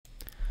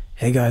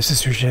Hey guys,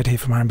 this is Rashad here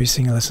from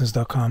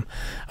RBSingerLessons.com.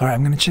 Alright,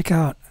 I'm going to check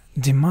out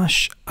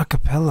Dimash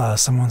Acappella.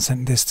 Someone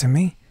sent this to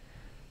me.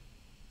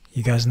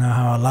 You guys know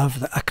how I love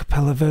the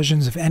Acappella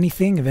versions of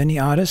anything, of any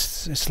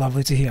artists. It's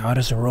lovely to hear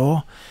artists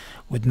raw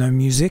with no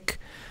music.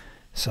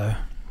 So,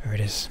 here it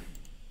is.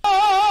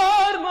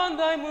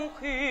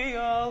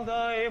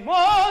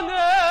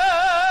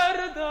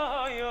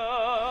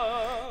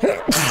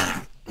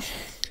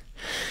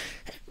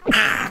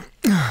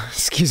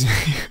 Excuse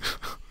me.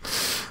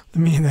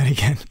 Let me hear that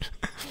again.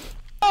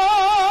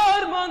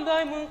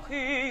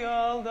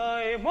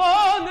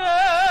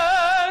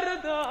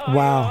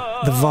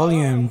 Wow, the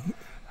volume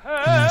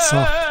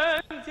soft.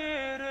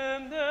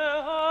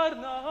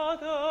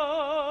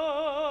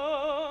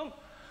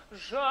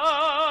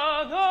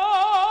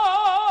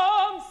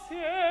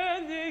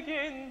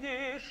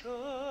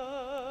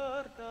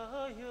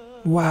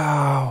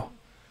 Wow.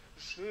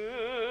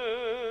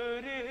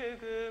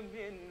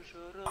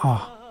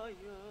 Oh.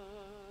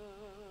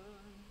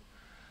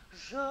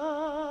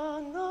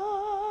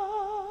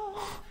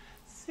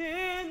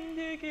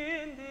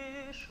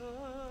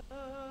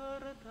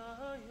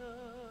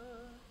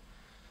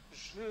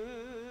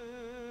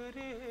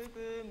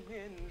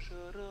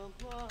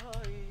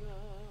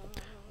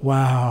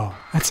 Wow,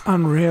 that's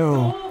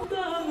unreal.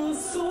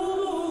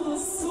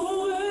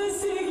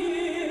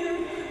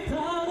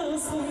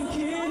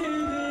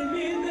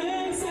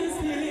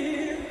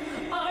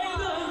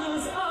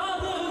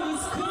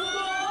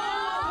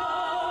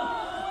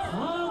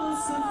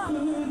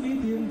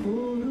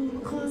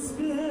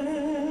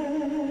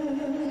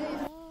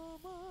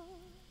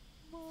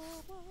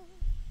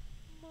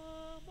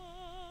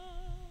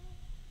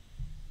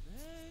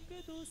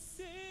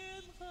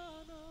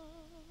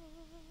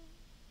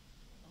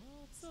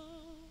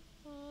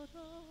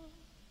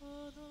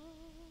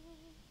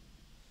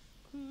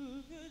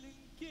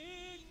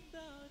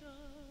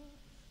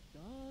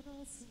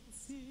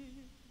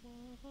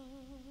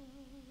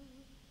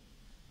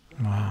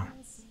 Wow.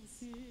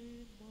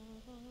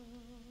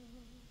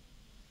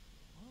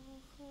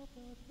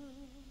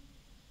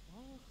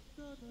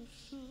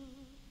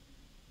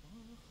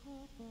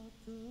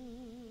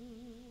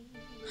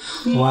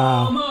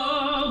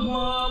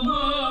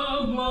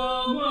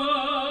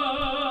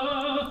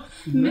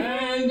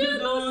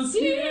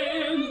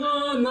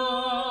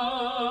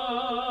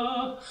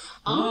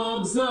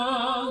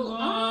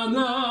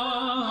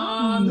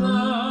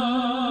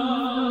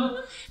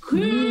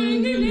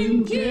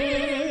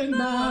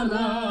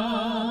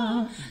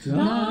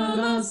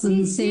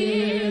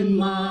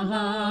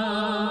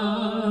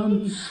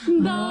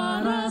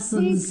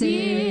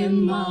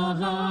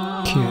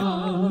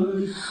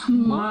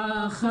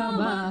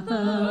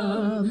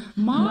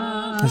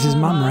 Wow. This is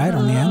mum, right,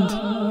 on the end?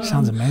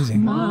 Sounds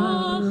amazing.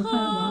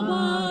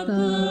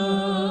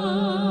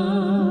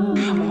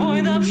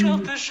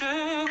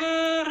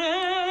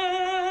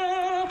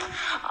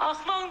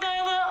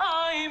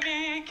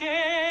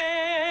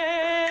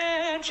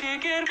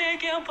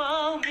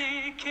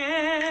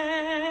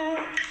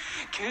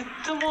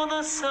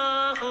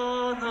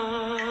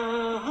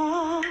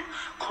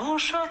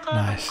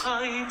 Nice.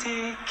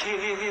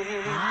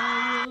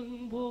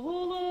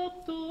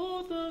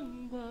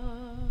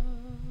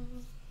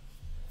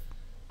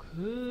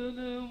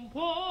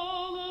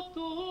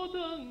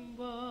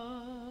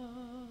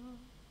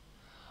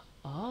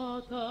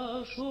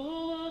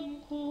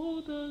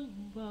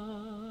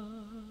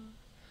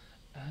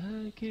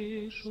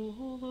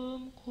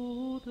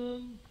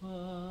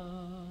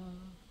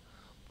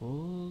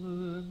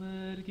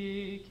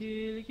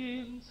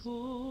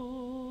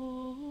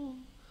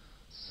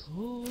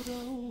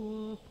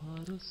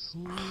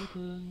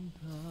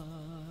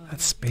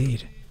 That's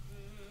speed.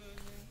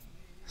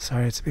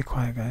 Sorry, it's a bit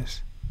quiet,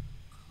 guys.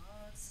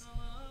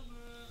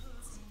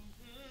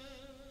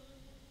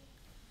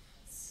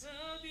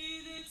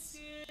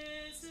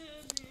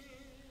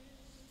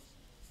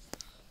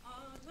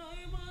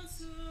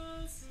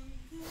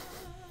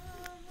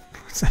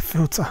 What's that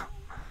filter?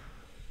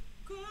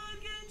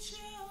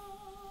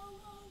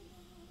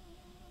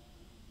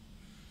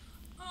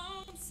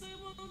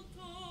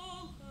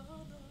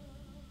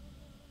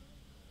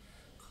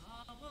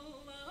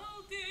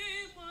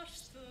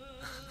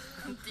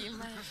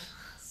 Dimash.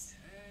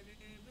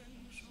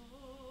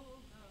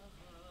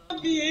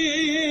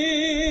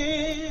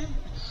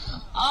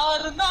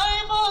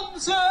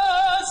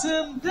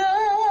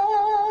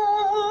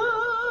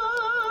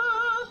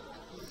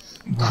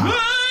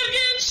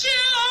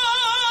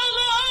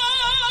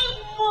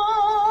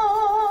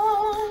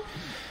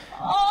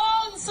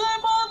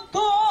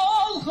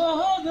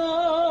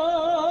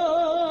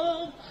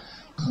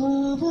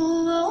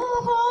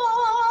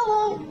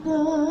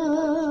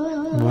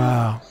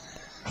 Wow.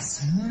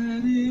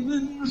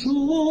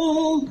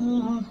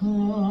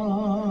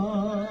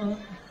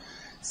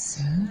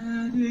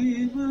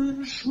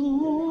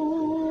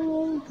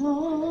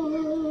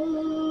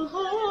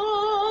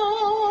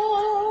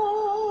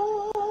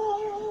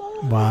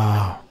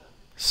 Wow.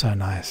 So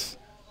nice.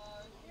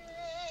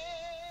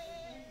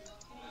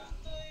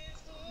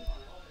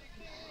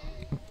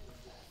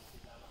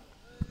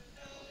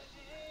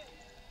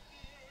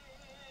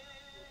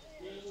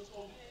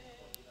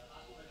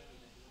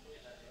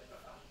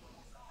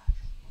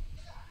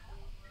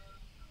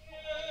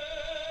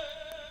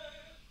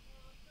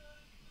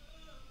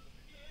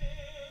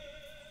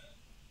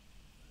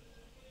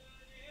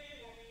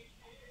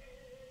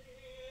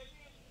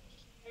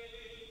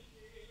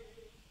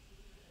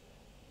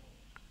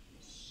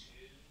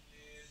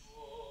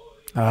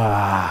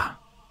 Ah,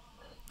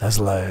 those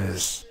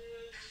lows.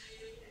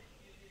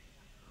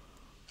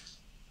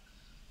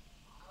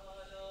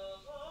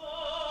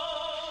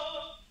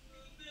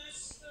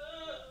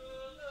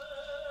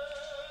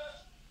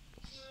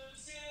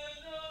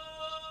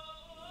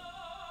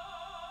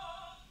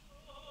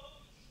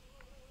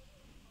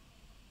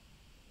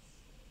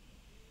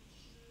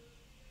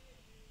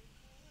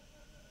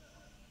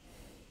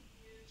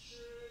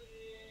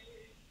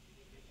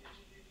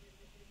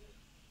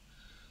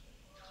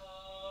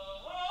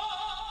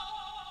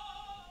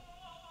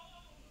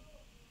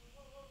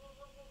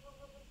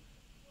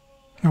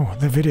 Oh,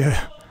 the video.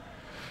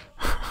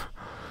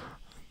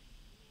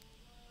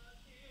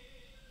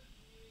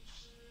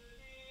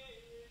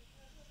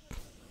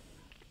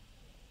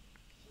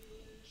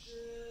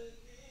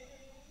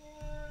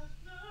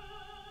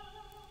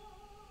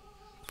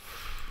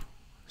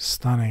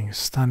 Stunning,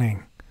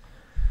 stunning.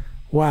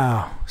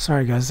 Wow.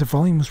 Sorry guys, the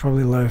volume was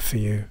probably low for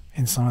you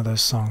in some of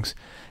those songs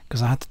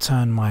because I had to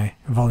turn my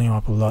volume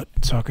up a lot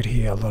so I could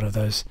hear a lot of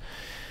those.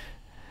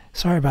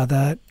 Sorry about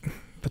that,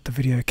 but the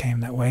video came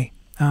that way.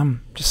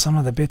 Just some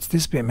of the bits.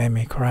 This bit made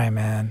me cry,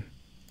 man.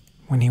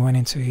 When he went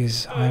into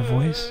his high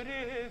voice.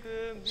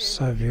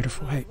 So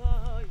beautiful. Hey,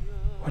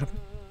 what a...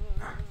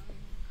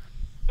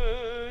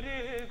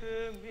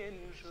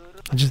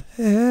 I just...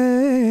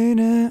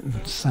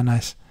 So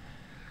nice.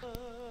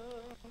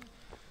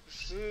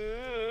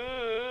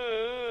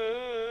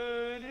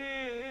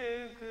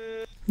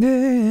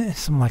 Yeah,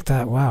 something like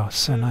that. Wow,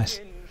 so nice.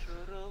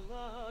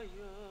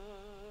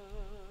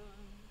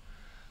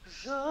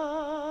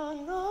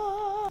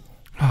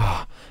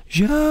 Ah,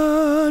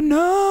 Jana,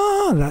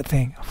 that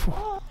thing.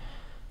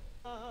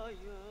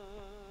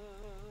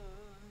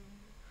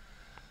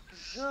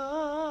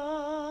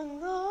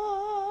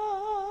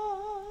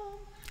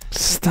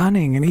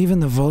 Stunning, and even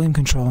the volume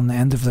control on the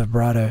end of the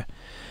vibrato.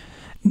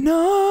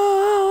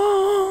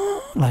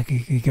 No, like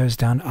he goes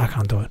down. I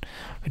can't do it,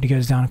 but he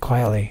goes down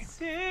quietly.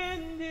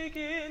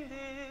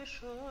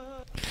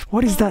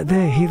 What is that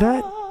there? Hear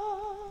that?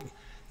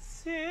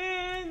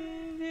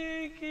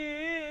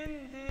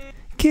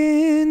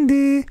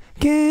 Candy,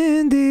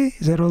 candy.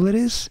 Is that all it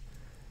is?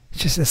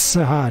 It's just, it's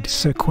so hard, it's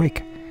so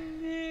quick.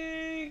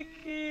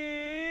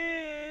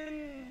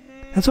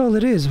 That's all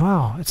it is.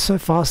 Wow, it's so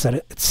fast that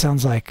it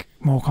sounds like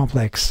more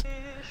complex.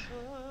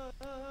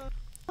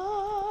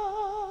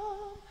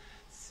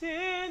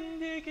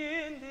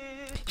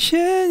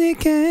 Shiny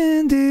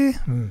candy.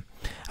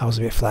 I was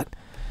a bit flat.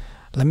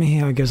 Let me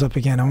hear how it goes up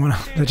again.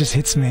 That just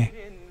hits me.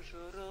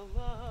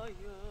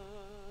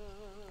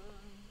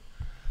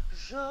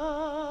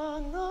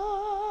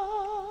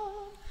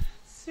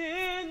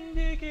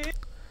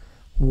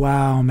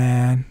 Wow,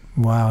 man.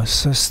 Wow, it's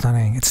so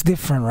stunning. It's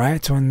different,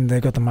 right? When they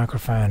got the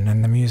microphone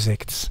and the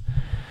music. It's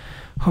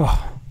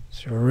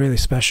really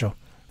special.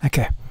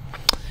 Okay.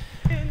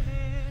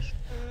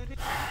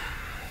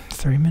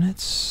 3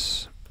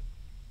 minutes.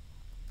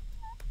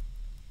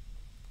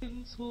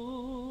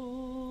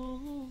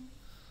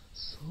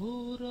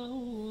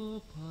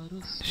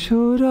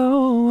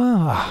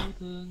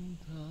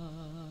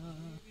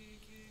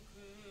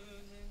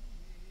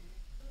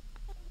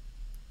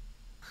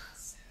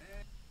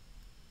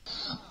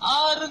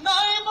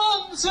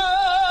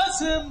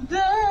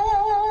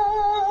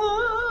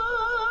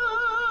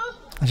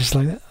 I just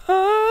like that.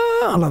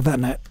 I love that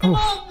note. Oof.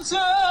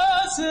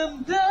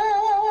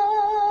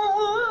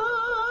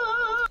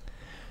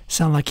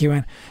 Sound like you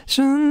went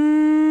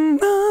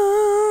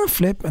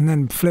flip and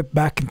then flip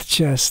back into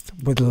chest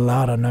with a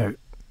louder note,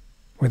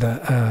 with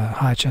a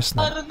high chest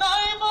note.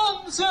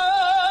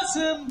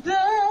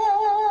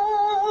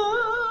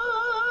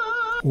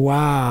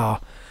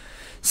 Wow.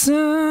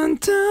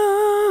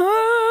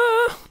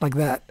 Like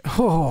that.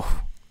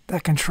 Oh,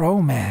 that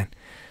control, man.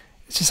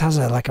 It just has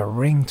like a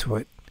ring to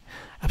it.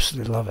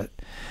 Absolutely love it.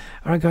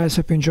 Alright guys,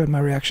 hope you enjoyed my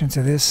reaction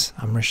to this.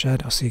 I'm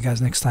Rashad. I'll see you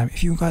guys next time.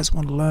 If you guys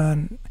want to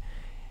learn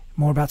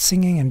more about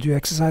singing and do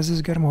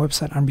exercises, go to my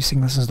website,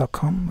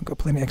 rnbsinginglessons.com. I've got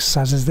plenty of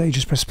exercises there. You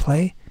just press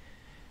play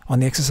on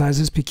the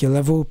exercises, pick your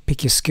level,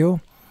 pick your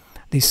skill.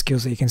 These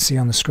skills that you can see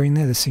on the screen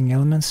there, the singing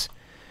elements.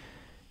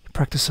 You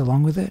practice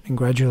along with it and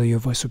gradually your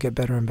voice will get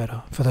better and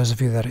better for those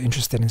of you that are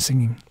interested in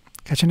singing.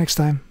 Catch you next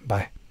time.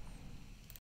 Bye.